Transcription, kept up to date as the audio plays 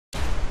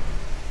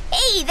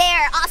Hey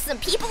there, awesome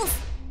peoples!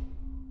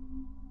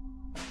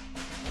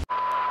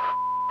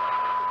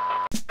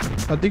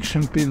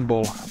 Addiction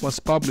Pinball was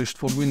published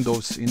for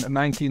Windows in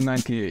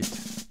 1998.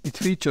 It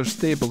features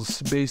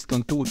tables based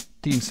on two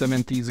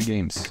𝗘𝗫𝗣𝗥𝗖𝗛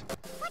games,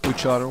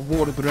 which are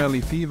World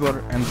Rally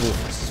Fever and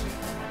Worms.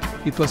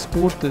 It was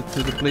ported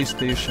to the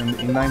PlayStation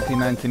in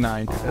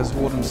 1999 as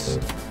Worms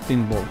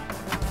Pinball,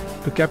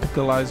 to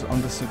capitalize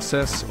on the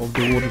success of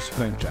the Worms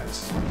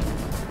franchise.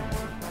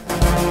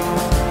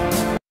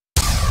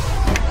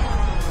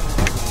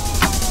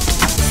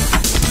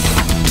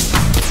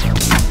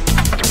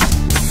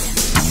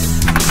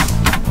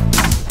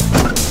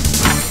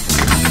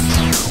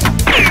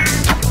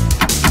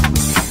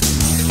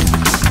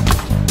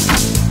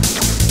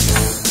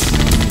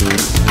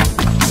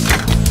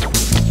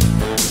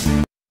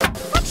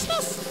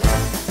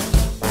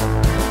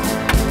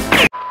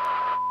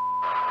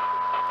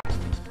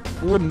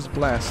 Worms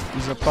Blast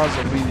is a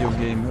puzzle video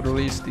game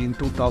released in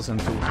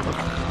 2002.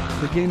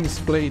 The game is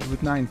played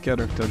with 9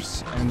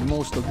 characters, and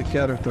most of the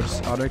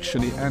characters are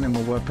actually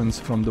animal weapons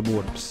from the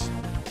Worms.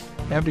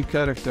 Every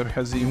character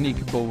has a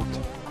unique boat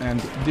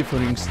and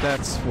differing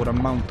stats for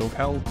amount of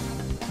health,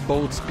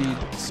 boat speed,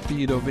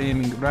 speed of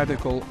aiming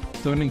radical,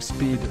 turning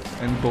speed,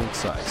 and boat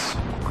size.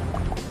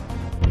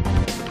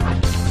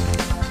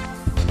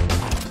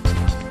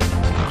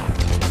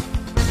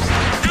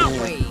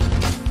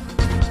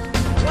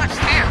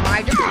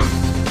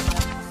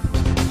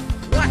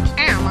 What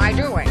am I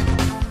doing?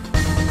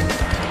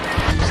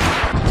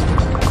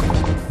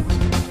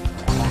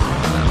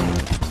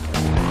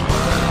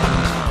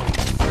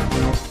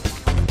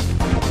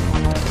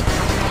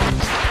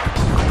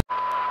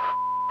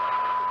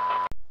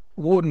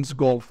 𝗦𝗧𝗢𝗥𝗡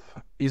Golf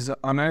is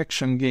an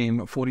action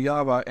game for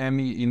Java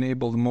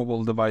ME-enabled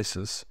mobile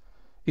devices.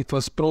 It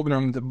was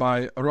programmed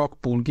by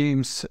Rockpool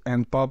Games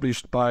and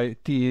published by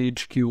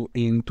𝗘𝗫𝗥𝗖𝗛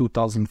in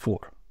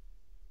 2004.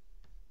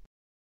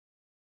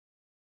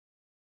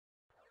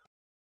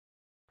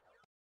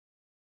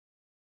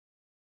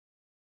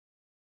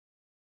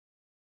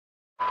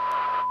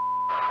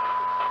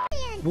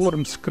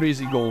 Worms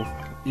Crazy Golf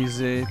is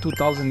a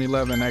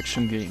 2011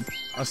 action game,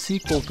 a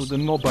sequel to the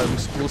mobile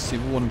exclusive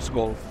Worms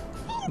Golf.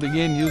 The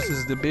game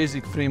uses the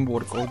basic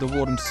framework of the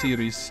Worms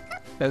series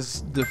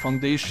as the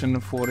foundation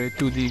for a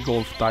 2D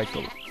golf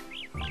title.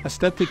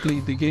 Aesthetically,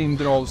 the game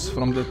draws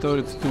from the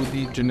third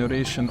 2D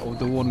generation of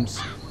the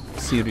Worms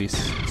series,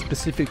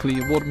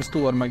 specifically Worms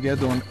 2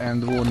 Armageddon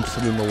and Worms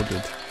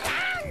Reloaded.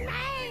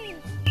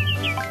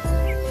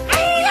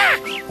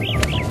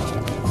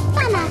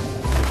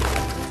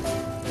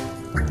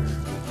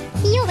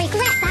 You'll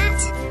regret that!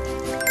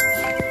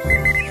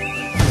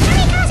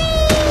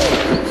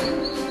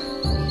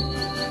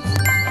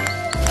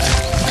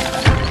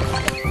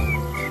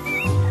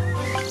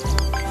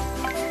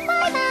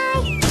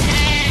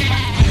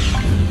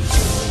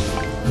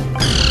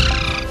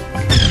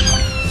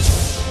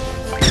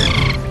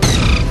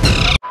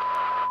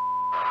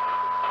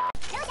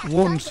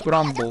 Worms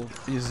Rumble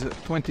is a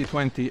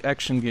 2020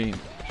 action game.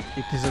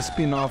 It is a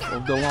spin-off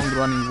of the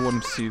long-running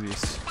Worms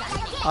series.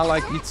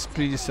 Unlike its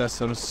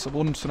predecessors,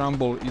 Worms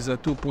Rumble is a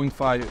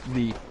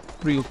 2.5D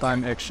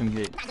real-time action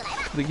game.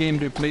 The game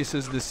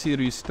replaces the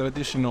series'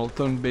 traditional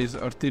turn-based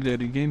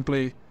artillery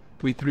gameplay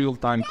with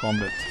real-time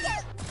combat.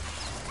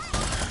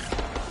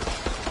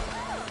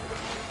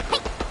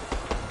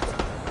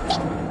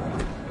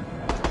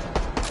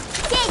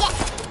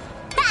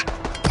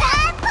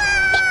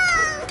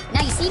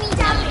 Now you see me?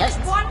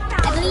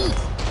 I believe.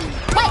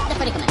 Quite the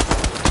predicament.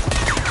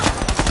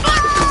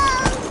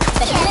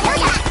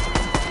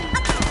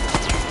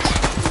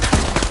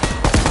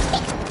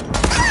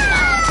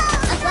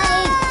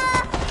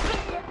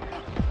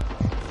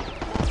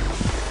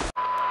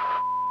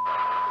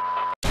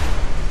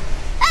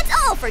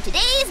 For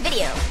today's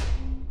video.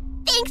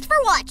 Thanks for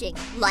watching.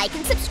 Like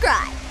and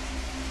subscribe.